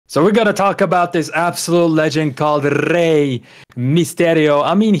So we're gonna talk about this absolute legend called Rey Mysterio.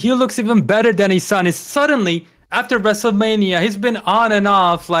 I mean, he looks even better than his son. Is suddenly after WrestleMania, he's been on and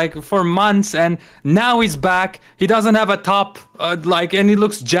off like for months, and now he's back. He doesn't have a top, and he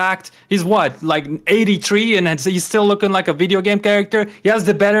looks jacked. He's what, like 83, and he's still looking like a video game character. He has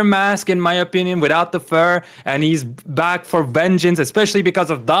the better mask, in my opinion, without the fur, and he's back for vengeance, especially because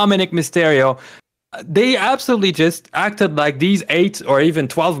of Dominic Mysterio. They absolutely just acted like these 8 or even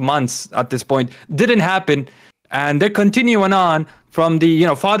 12 months at this point didn't happen, and they're continuing on from the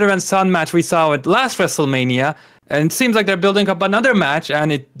father and son match we saw at last WrestleMania, and it seems like they're building up another match,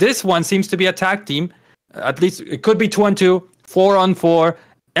 and this one seems to be a tag team. At least it could be 2-on-2, 4-on-4,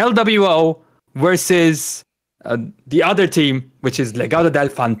 LWO versus the other team, which is Legado del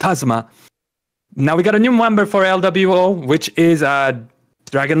Fantasma. Now we got a new member for LWO, which is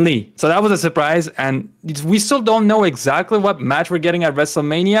Dragon Lee. So that was a surprise, and we still don't know exactly what match we're getting at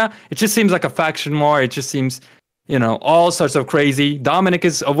WrestleMania. It just seems like a faction war. It just seems, all sorts of crazy. Dominic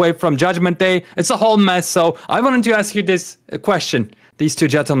is away from Judgment Day. It's a whole mess. So I wanted to ask you this question, these two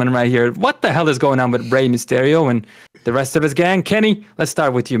gentlemen right here. What the hell is going on with Rey Mysterio and the rest of his gang? Kenny, let's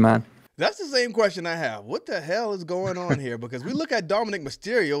start with you, man. That's the same question I have. What the hell is going on here? Because we look at Dominic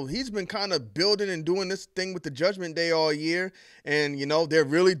Mysterio, he's been kind of building and doing this thing with the Judgment Day all year. And, they're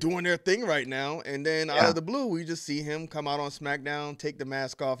really doing their thing right now. And then out of the blue, we just see him come out on SmackDown, take the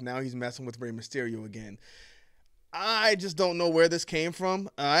mask off. Now he's messing with Rey Mysterio again. I just don't know where this came from.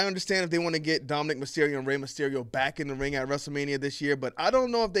 I understand if they want to get Dominic Mysterio and Rey Mysterio back in the ring at WrestleMania this year, but I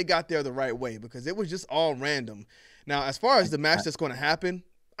don't know if they got there the right way because it was just all random. Now, as far as the match that's going to happen,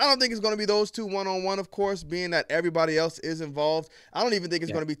 I don't think it's going to be those two one-on-one, of course, being that everybody else is involved. I don't even think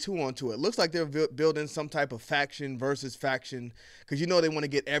it's going to be 2-on-2. It looks like they're building some type of faction versus faction because they want to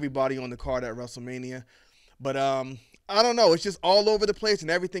get everybody on the card at WrestleMania. But I don't know. It's just all over the place,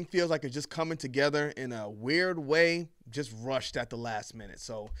 and everything feels like it's just coming together in a weird way, just rushed at the last minute.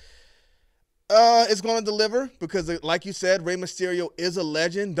 So it's going to deliver because, like you said, Rey Mysterio is a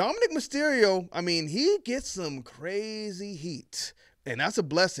legend. Dominic Mysterio, I mean, he gets some crazy heat. And that's a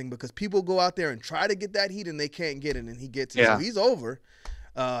blessing because people go out there and try to get that heat and they can't get it, and he gets it. Yeah. So he's over.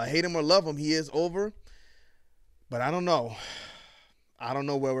 Hate him or love him, he is over. But I don't know. I don't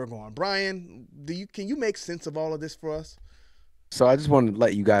know where we're going. Brian, can you make sense of all of this for us? So I just wanted to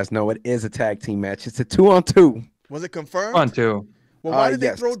let you guys know it is a tag team match. It's a 2-on-2. Was it confirmed? 2-on-2. Well, why did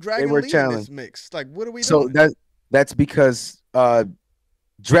they throw Dragon Lee in this mix? Like, what are we doing? So that's because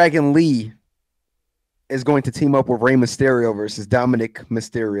Dragon Lee is going to team up with Rey Mysterio versus Dominic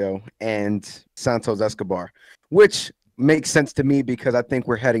Mysterio and Santos Escobar, which makes sense to me because I think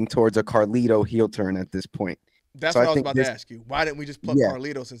we're heading towards a Carlito heel turn at this point. That's what I was about to ask you. Why didn't we just plug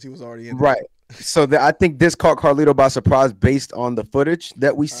Carlito since he was already in there? Right. So I think this caught Carlito by surprise based on the footage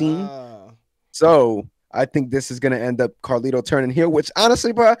that we've seen. So I think this is going to end up Carlito turning heel, which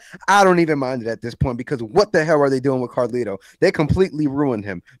honestly, bro, I don't even mind it at this point because what the hell are they doing with Carlito? They completely ruined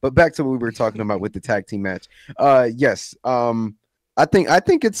him. But back to what we were talking about with the tag team match. Yes. I think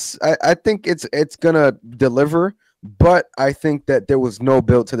it's going to deliver, but I think that there was no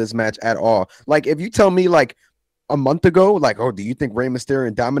build to this match at all. Like if you tell me like a month ago, like, oh, do you think Rey Mysterio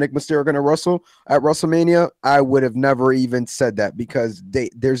and Dominic Mysterio are going to wrestle at WrestleMania? I would have never even said that because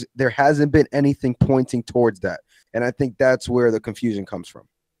there hasn't been anything pointing towards that. And I think that's where the confusion comes from.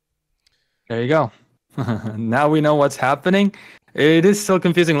 There you go. Now we know what's happening. It is still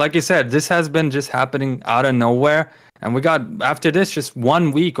confusing. Like you said, this has been just happening out of nowhere. And we got, after this, just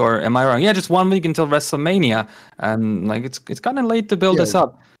 1 week, or am I wrong? Yeah, just 1 week until WrestleMania. And like it's kind of late to build this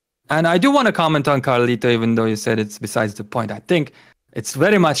up. And I do want to comment on Carlito, even though you said it's besides the point. I think it's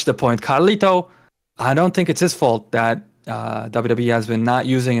very much the point. Carlito, I don't think it's his fault that WWE has been not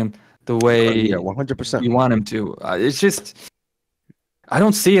using him the way 100% you want him to. It's just, I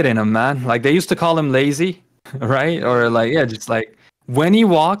don't see it in him, man. Like they used to call him lazy, right? Or like, just like when he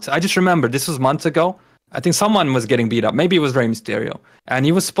walked, I just remember this was months ago. I think someone was getting beat up. Maybe it was Rey Mysterio. And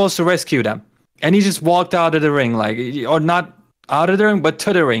he was supposed to rescue them. And he just walked out of the ring, like, or not out of the ring, but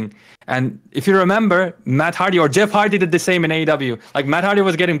to the ring. And if you remember, Matt Hardy or Jeff Hardy did the same in AEW. Like Matt Hardy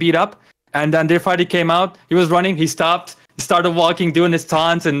was getting beat up, and then Jeff Hardy came out. He was running. He stopped. He started walking, doing his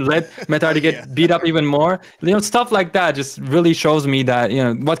taunts, and let Matt Hardy get beat up even more. Stuff like that just really shows me that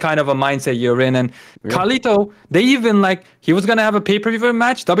what kind of a mindset you're in. And Carlito, they even he was gonna have a pay-per-view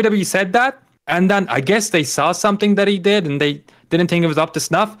match. WWE said that, and then I guess they saw something that he did, and they didn't think it was up to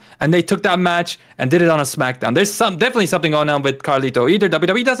snuff, and they took that match and did it on a SmackDown. There's definitely something going on with Carlito. Either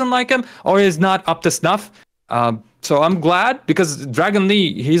WWE doesn't like him or is not up to snuff. So I'm glad because Dragon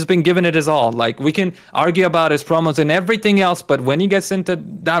Lee, he's been giving it his all. Like we can argue about his promos and everything else, but when he gets into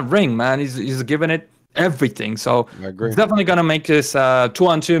that ring, man, he's giving it everything. So I agree. it's definitely gonna make this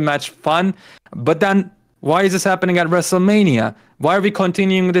 2-on-2 match fun. But then why is this happening at WrestleMania? Why are we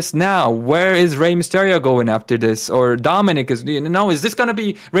continuing this now? Where is Rey Mysterio going after this? Or Dominic is is this gonna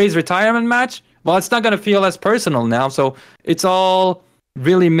be Rey's retirement match? Well, it's not gonna feel as personal now. So it's all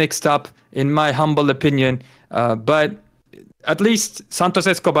really mixed up in my humble opinion. But at least Santos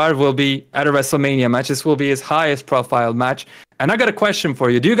Escobar will be at a WrestleMania match. This will be his highest profile match. And I got a question for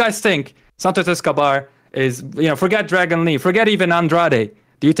you. Do you guys think Santos Escobar is, forget Dragon Lee, forget even Andrade.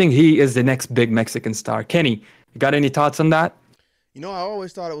 Do you think he is the next big Mexican star? Kenny, you got any thoughts on that? I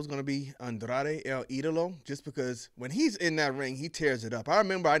always thought it was going to be Andrade El Idolo, just because when he's in that ring, he tears it up. I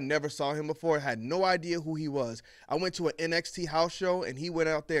remember I never saw him before, had no idea who he was. I went to an NXT house show, and he went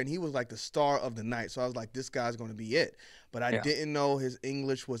out there, and he was like the star of the night. So I was like, this guy's going to be it. But I didn't know his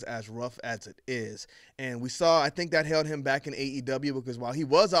English was as rough as it is. And we saw, I think that held him back in AEW, because while he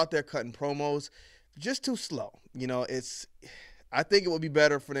was out there cutting promos, just too slow. I think it would be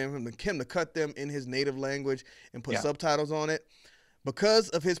better for him to cut them in his native language and put subtitles on it. Because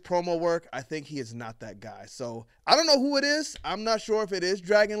of his promo work, I think he is not that guy. So I don't know who it is. I'm not sure if it is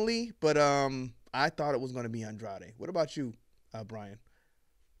Dragon Lee, but I thought it was going to be Andrade. What about you, Brian?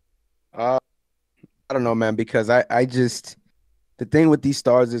 I don't know, man, because I just, the thing with these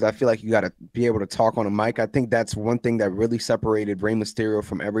stars is I feel like you got to be able to talk on a mic. I think that's one thing that really separated Rey Mysterio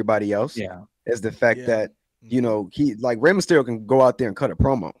from everybody else. Yeah. Is the fact that, he like Rey Mysterio can go out there and cut a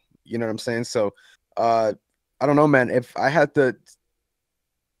promo. You know what I'm saying? So I don't know, man. If I had to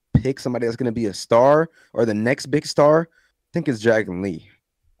pick somebody that's going to be a star or the next big star, I think it's Dragon Lee.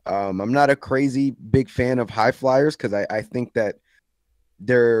 I'm not a crazy big fan of high flyers because I think that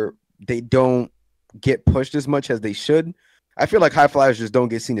they don't get pushed as much as they should. I feel like high flyers just don't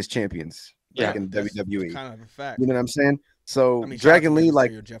get seen as champions like in WWE. Kind of a fact. You know what I'm saying? So Dragon Lee,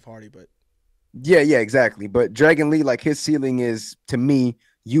 like Jeff Hardy, but yeah, exactly. But Dragon Lee, like his ceiling is to me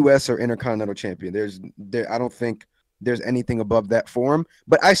U.S. or Intercontinental Champion. I don't think there's anything above that for him.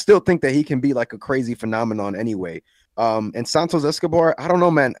 But I still think that he can be like a crazy phenomenon anyway. And Santos Escobar, I don't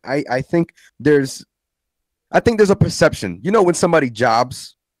know, man. I think there's a perception. When somebody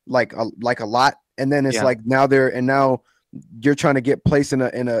jobs like a lot, and then it's like now you're trying to get placed in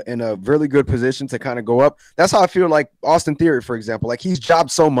a really good position to kind of go up. That's how I feel like Austin Theory, for example. Like he's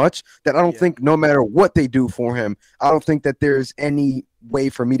jobbed so much that I don't think no matter what they do for him, I don't think that there's any way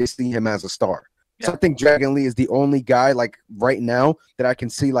for me to see him as a star. Yeah. So I think Dragon Lee is the only guy like right now that I can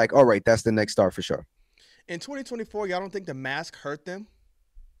see like, all right, that's the next star for sure. In 2024, y'all don't think the mask hurt them?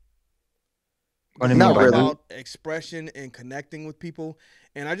 Not really. About expression and connecting with people.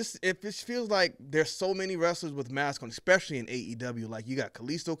 And it just feels like there's so many wrestlers with masks on, especially in AEW. Like you got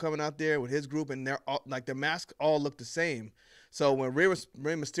Kalisto coming out there with his group, and they're all, like the masks all look the same. So when Rey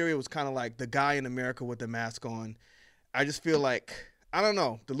Mysterio was kind of like the guy in America with the mask on, I just feel like, I don't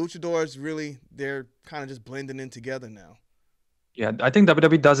know, the luchadors really, they're kind of just blending in together now. Yeah, I think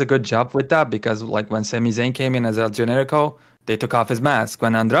WWE does a good job with that because like when Sami Zayn came in as El Generico, they took off his mask.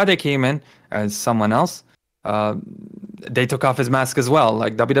 When Andrade came in as someone else, they took off his mask as well.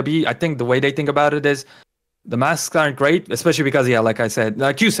 Like WWE, I think the way they think about it is the masks aren't great, especially because, like I said,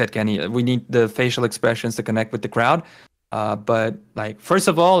 like you said, Kenny, we need the facial expressions to connect with the crowd. But like, first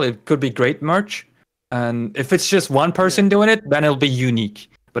of all, it could be great merch. And if it's just one person doing it, then it'll be unique.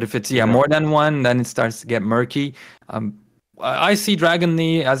 But if it's more than one, then it starts to get murky. I see Dragon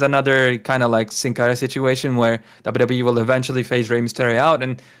Lee as another kind of like Sin Cara situation where WWE will eventually phase Rey Mysterio out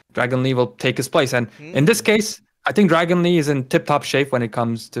and Dragon Lee will take his place. And in this case, I think Dragon Lee is in tip-top shape when it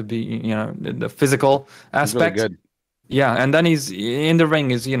comes to the physical aspect. He's really good. Yeah, and then he's in the ring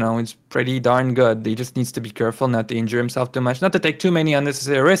it's pretty darn good. He just needs to be careful not to injure himself too much, not to take too many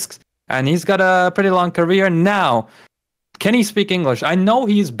unnecessary risks. And he's got a pretty long career now. Can he speak English? I know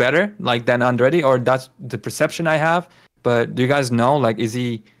he's better than Andrade, or that's the perception I have. But do you guys know, is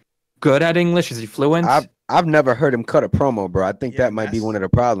he good at English? Is he fluent? I've never heard him cut a promo, bro. I think that might be one of the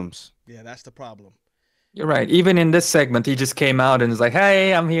problems. Yeah, that's the problem. You're right. Even in this segment, he just came out and was like,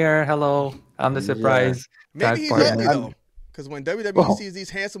 hey, I'm here. Hello. I'm the surprise. Yeah. Maybe he's ugly, though. Because when WWE sees these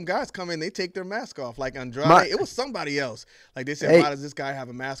handsome guys come in, they take their mask off. Like Andrade, it was somebody else. Like they said, why does this guy have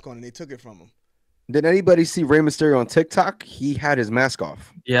a mask on? And they took it from him. Did anybody see Rey Mysterio on TikTok? He had his mask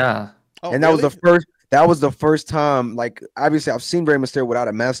off. Yeah. Oh, and that was the first. That was the first time, like, obviously I've seen Rey Mysterio without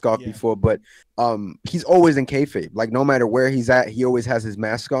a mask off before, but he's always in kayfabe. Like, no matter where he's at, he always has his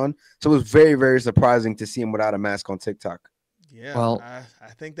mask on. So it was very, very surprising to see him without a mask on TikTok. Yeah, Well,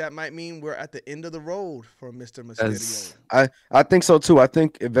 I think that might mean we're at the end of the road for Mr. as Mysterio. I think so too. I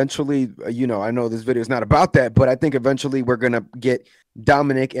think eventually, I know this video is not about that, but I think eventually we're gonna get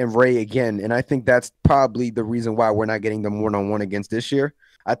Dominic and Rey again, and I think that's probably the reason why we're not getting them 1-on-1 against this year.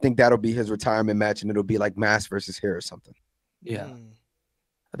 I think that'll be his retirement match, and it'll be like Mask versus here or something. yeah,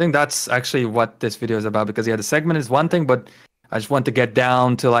 I think that's actually what this video is about, because the segment is one thing, but I just want to get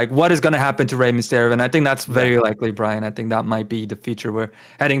down to like what is going to happen to Rey Mysterio, and I think that's very likely, Brian. I think that might be the feature we're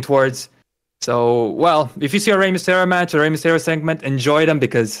heading towards. So, well, if you see a Rey Mysterio match, a Rey Mysterio segment, enjoy them,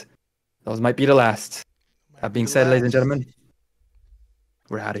 because those might be the last. That being said, ladies and gentlemen,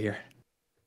 we're out of here.